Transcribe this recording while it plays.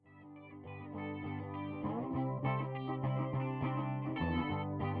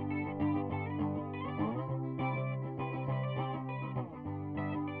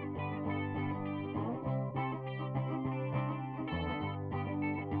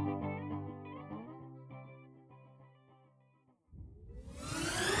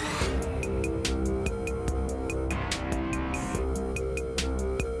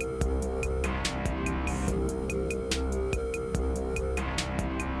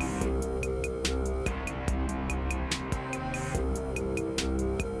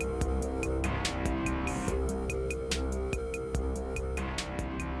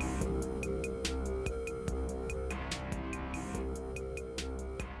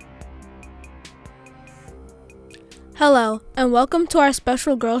Hello, and welcome to our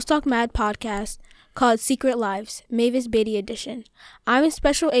special Girls Talk Mad podcast called Secret Lives, Mavis Beatty Edition. I'm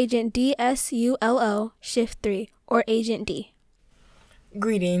Special Agent DSULO Shift 3, or Agent D.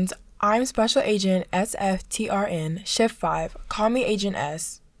 Greetings, I'm Special Agent SFTRN Shift 5. Call me Agent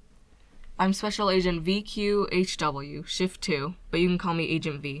S. I'm Special Agent VQHW Shift 2, but you can call me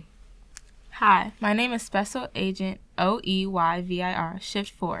Agent V. Hi, my name is Special Agent OEYVIR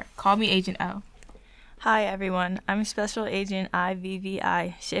Shift 4. Call me Agent O. Hi everyone, I'm Special Agent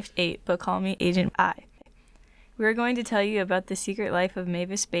IVVI Shift 8, but call me Agent I. We're going to tell you about the secret life of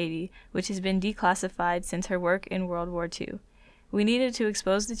Mavis Beatty, which has been declassified since her work in World War II. We needed to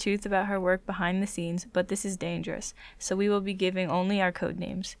expose the truth about her work behind the scenes, but this is dangerous, so we will be giving only our code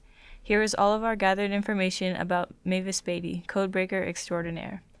names. Here is all of our gathered information about Mavis Beatty, codebreaker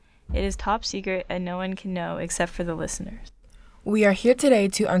extraordinaire. It is top secret and no one can know except for the listeners. We are here today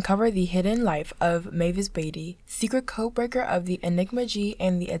to uncover the hidden life of Mavis Beatty, secret codebreaker of the Enigma G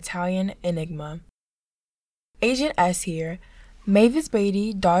and the Italian Enigma. Agent S here. Mavis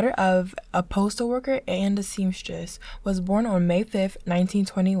Beatty, daughter of a postal worker and a seamstress, was born on May 5,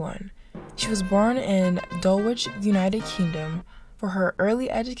 1921. She was born in Dulwich, United Kingdom. For her early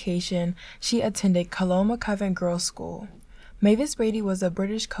education, she attended Coloma Covent Girls' School. Mavis Beatty was a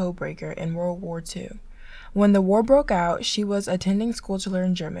British codebreaker in World War II. When the war broke out, she was attending school to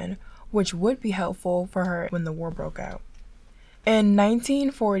learn German, which would be helpful for her when the war broke out. In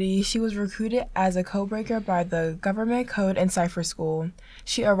 1940, she was recruited as a codebreaker by the Government Code and Cipher School.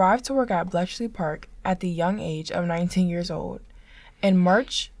 She arrived to work at Bletchley Park at the young age of 19 years old. In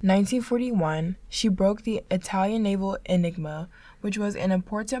March 1941, she broke the Italian naval Enigma, which was an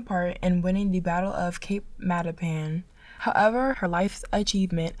important part in winning the Battle of Cape Matapan. However, her life's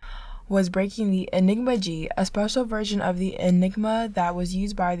achievement was breaking the Enigma G, a special version of the Enigma that was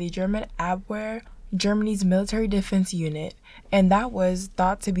used by the German Abwehr, Germany's military defense unit, and that was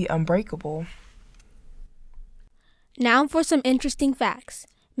thought to be unbreakable. Now for some interesting facts.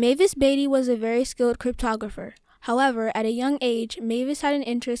 Mavis Beatty was a very skilled cryptographer. However, at a young age, Mavis had an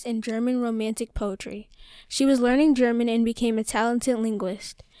interest in German romantic poetry. She was learning German and became a talented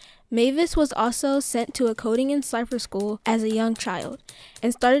linguist. Mavis was also sent to a coding and cipher school as a young child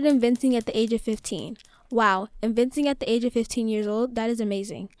and started inventing at the age of 15. Wow, inventing at the age of 15 years old, that is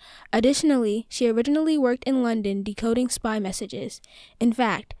amazing. Additionally, she originally worked in London decoding spy messages. In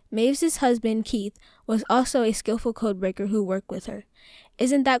fact, Mavis's husband, Keith, was also a skillful codebreaker who worked with her.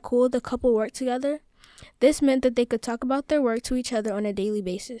 Isn't that cool the couple worked together? This meant that they could talk about their work to each other on a daily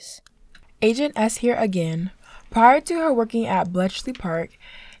basis. Agent S here again. Prior to her working at Bletchley Park,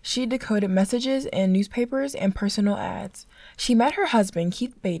 she decoded messages in newspapers and personal ads. She met her husband,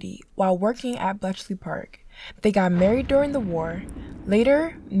 Keith Beatty, while working at Bletchley Park. They got married during the war.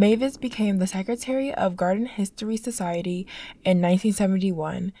 Later, Mavis became the secretary of Garden History Society in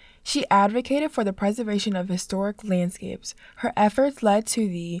 1971. She advocated for the preservation of historic landscapes. Her efforts led to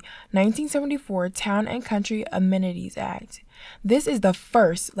the 1974 Town and Country Amenities Act. This is the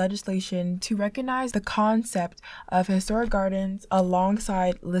first legislation to recognize the concept of historic gardens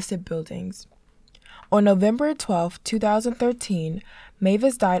alongside listed buildings. On November 12, 2013,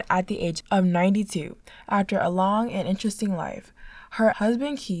 Mavis died at the age of 92 after a long and interesting life. Her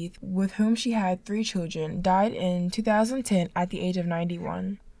husband Keith, with whom she had 3 children, died in 2010 at the age of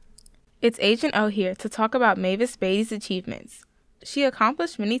 91. It's Agent O here to talk about Mavis Beatty's achievements. She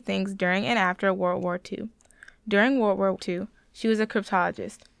accomplished many things during and after World War II. During World War II, she was a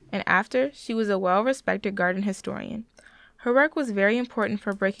cryptologist, and after, she was a well-respected garden historian. Her work was very important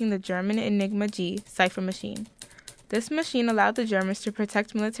for breaking the German Enigma G cipher machine. This machine allowed the Germans to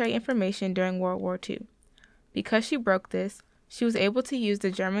protect military information during World War II. Because she broke this, she was able to use the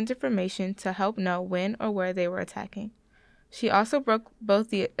Germans' information to help know when or where they were attacking. She also broke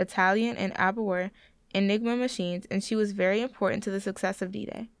both the Italian and Abwehr Enigma machines, and she was very important to the success of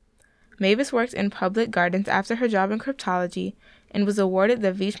D-Day. Mavis worked in public gardens after her job in cryptology and was awarded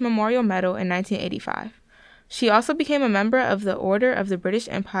the Veitch Memorial Medal in 1985. She also became a member of the Order of the British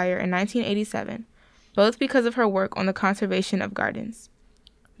Empire in 1987, both because of her work on the conservation of gardens.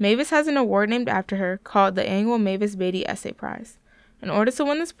 Mavis has an award named after her called the annual Mavis Beatty Essay Prize. In order to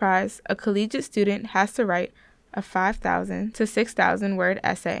win this prize, a collegiate student has to write a 5,000 to 6,000 word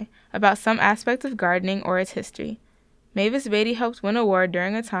essay about some aspect of gardening or its history. Mavis Beatty helped win an award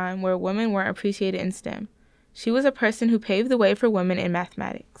during a time where women weren't appreciated in STEM. She was a person who paved the way for women in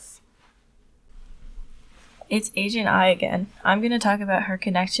mathematics. It's Agent I again. I'm going to talk about her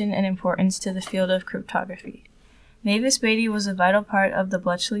connection and importance to the field of cryptography. Mavis Beatty was a vital part of the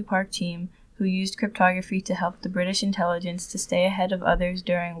Bletchley Park team who used cryptography to help the British intelligence to stay ahead of others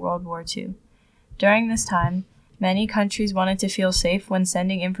during World War II. During this time, Many countries wanted to feel safe when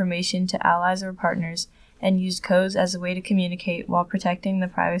sending information to allies or partners and used codes as a way to communicate while protecting the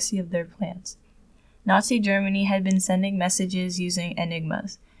privacy of their plans. Nazi Germany had been sending messages using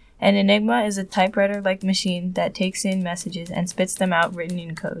enigmas. An enigma is a typewriter-like machine that takes in messages and spits them out written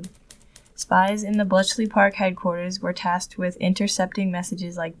in code. Spies in the Bletchley Park headquarters were tasked with intercepting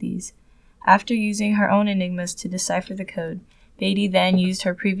messages like these. After using her own enigmas to decipher the code, Beatty then used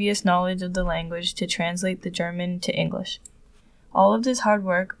her previous knowledge of the language to translate the German to English. All of this hard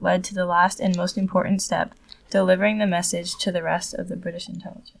work led to the last and most important step, delivering the message to the rest of the British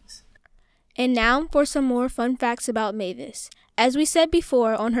intelligence. And now for some more fun facts about Mavis. As we said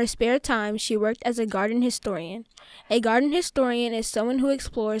before, on her spare time, she worked as a garden historian. A garden historian is someone who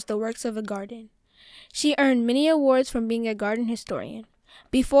explores the works of a garden. She earned many awards from being a garden historian.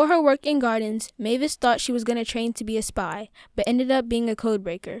 Before her work in gardens, Mavis thought she was going to train to be a spy, but ended up being a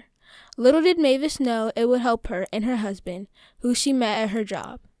codebreaker. Little did Mavis know it would help her and her husband, who she met at her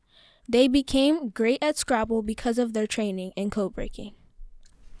job. They became great at Scrabble because of their training in codebreaking.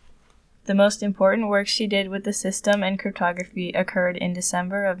 The most important work she did with the system and cryptography occurred in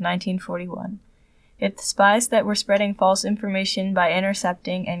December of 1941. If the spies that were spreading false information by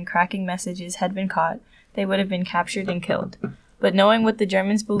intercepting and cracking messages had been caught, they would have been captured and killed. But knowing what the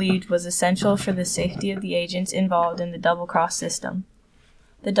Germans believed was essential for the safety of the agents involved in the double-cross system.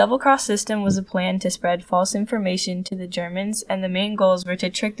 The double-cross system was a plan to spread false information to the Germans, and the main goals were to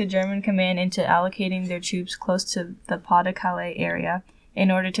trick the German command into allocating their troops close to the Pas-de-Calais area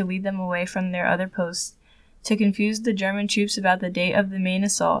in order to lead them away from their other posts, to confuse the German troops about the date of the main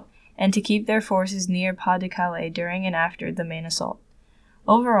assault, and to keep their forces near Pas-de-Calais during and after the main assault.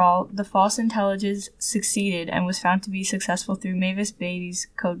 Overall, the false intelligence succeeded and was found to be successful through Mavis Beatty's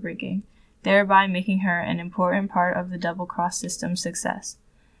codebreaking, thereby making her an important part of the double-cross system's success.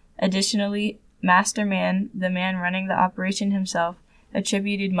 Additionally, Masterman, the man running the operation himself,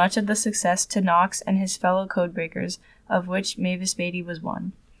 attributed much of the success to Knox and his fellow codebreakers, of which Mavis Beatty was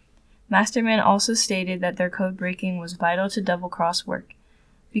one. Masterman also stated that their codebreaking was vital to double-cross work.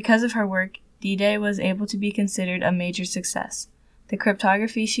 Because of her work, D-Day was able to be considered a major success. The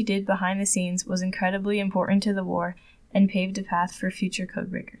cryptography she did behind the scenes was incredibly important to the war and paved a path for future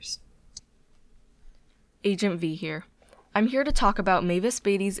codebreakers. Agent V here. I'm here to talk about Mavis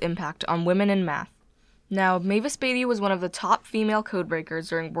Beatty's impact on women in math. Now, Mavis Beatty was one of the top female codebreakers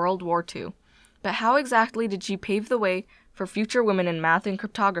during World War II, but how exactly did she pave the way for future women in math and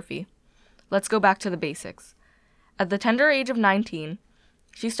cryptography? Let's go back to the basics. At the tender age of 19,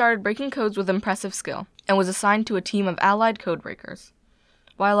 she started breaking codes with impressive skill and was assigned to a team of allied codebreakers.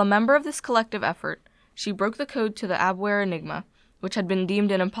 While a member of this collective effort, she broke the code to the Abwehr Enigma, which had been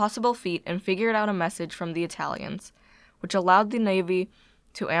deemed an impossible feat, and figured out a message from the Italians, which allowed the Navy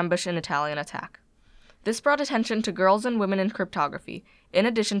to ambush an Italian attack. This brought attention to girls and women in cryptography, in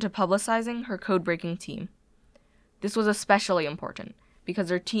addition to publicizing her code-breaking team. This was especially important, because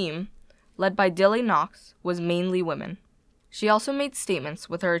her team, led by Dilly Knox, was mainly women. She also made statements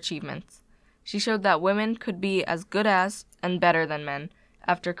with her achievements. She showed that women could be as good as and better than men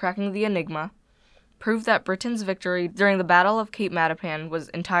after cracking the Enigma, proved that Britain's victory during the Battle of Cape Matapan was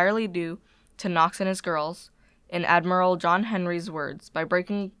entirely due to Knox and his girls, in Admiral John Henry's words, by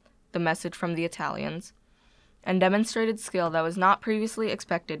breaking the message from the Italians, and demonstrated skill that was not previously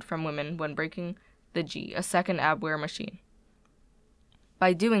expected from women when breaking the G, a second Abwehr machine.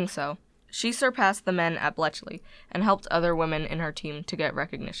 By doing so, she surpassed the men at Bletchley and helped other women in her team to get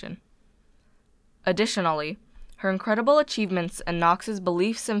recognition. Additionally, her incredible achievements and Knox's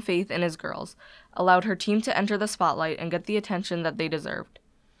beliefs and faith in his girls allowed her team to enter the spotlight and get the attention that they deserved.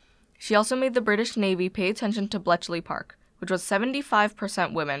 She also made the British Navy pay attention to Bletchley Park, which was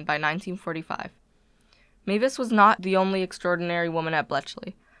 75% women by 1945. Mavis was not the only extraordinary woman at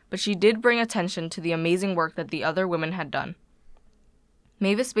Bletchley, but she did bring attention to the amazing work that the other women had done.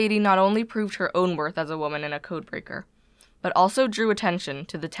 Mavis Beatty not only proved her own worth as a woman and a codebreaker, but also drew attention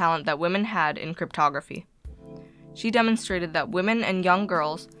to the talent that women had in cryptography. She demonstrated that women and young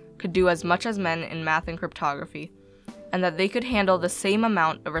girls could do as much as men in math and cryptography, and that they could handle the same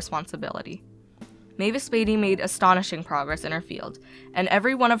amount of responsibility. Mavis Beatty made astonishing progress in her field, and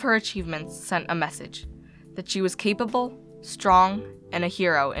every one of her achievements sent a message that she was capable, strong, and a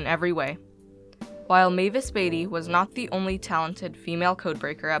hero in every way. While Mavis Beatty was not the only talented female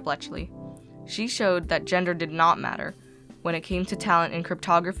codebreaker at Bletchley, she showed that gender did not matter when it came to talent in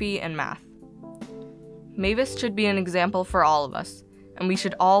cryptography and math. Mavis should be an example for all of us, and we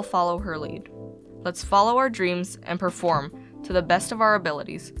should all follow her lead. Let's follow our dreams and perform to the best of our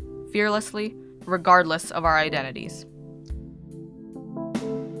abilities, fearlessly, regardless of our identities.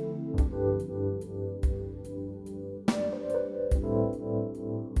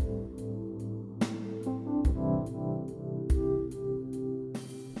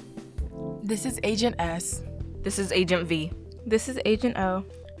 This is Agent S. This is Agent V. This is Agent O.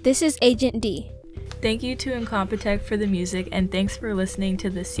 This is Agent D. Thank you to Incompetech for the music, and thanks for listening to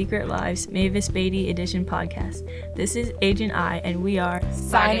the Secret Lives Mavis Beatty Edition podcast. This is Agent I, and we are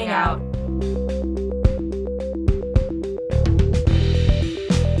Signing out.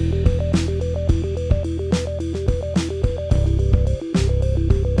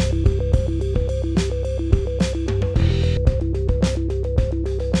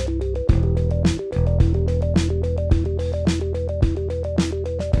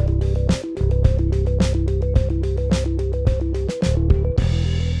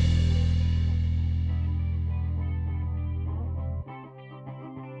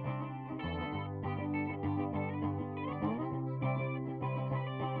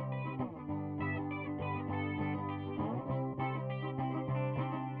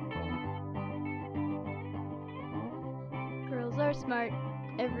 Girls are smart.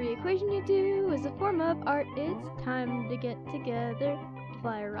 Every equation you do is a form of art. It's time to get together.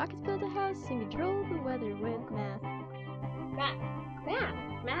 Fly rockets, build a house, and control the weather with math.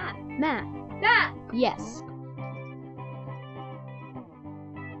 Math. Yes.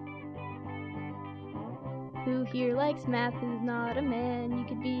 Who here likes math? Who's not a man? You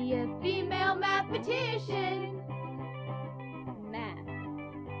could be a female mathematician.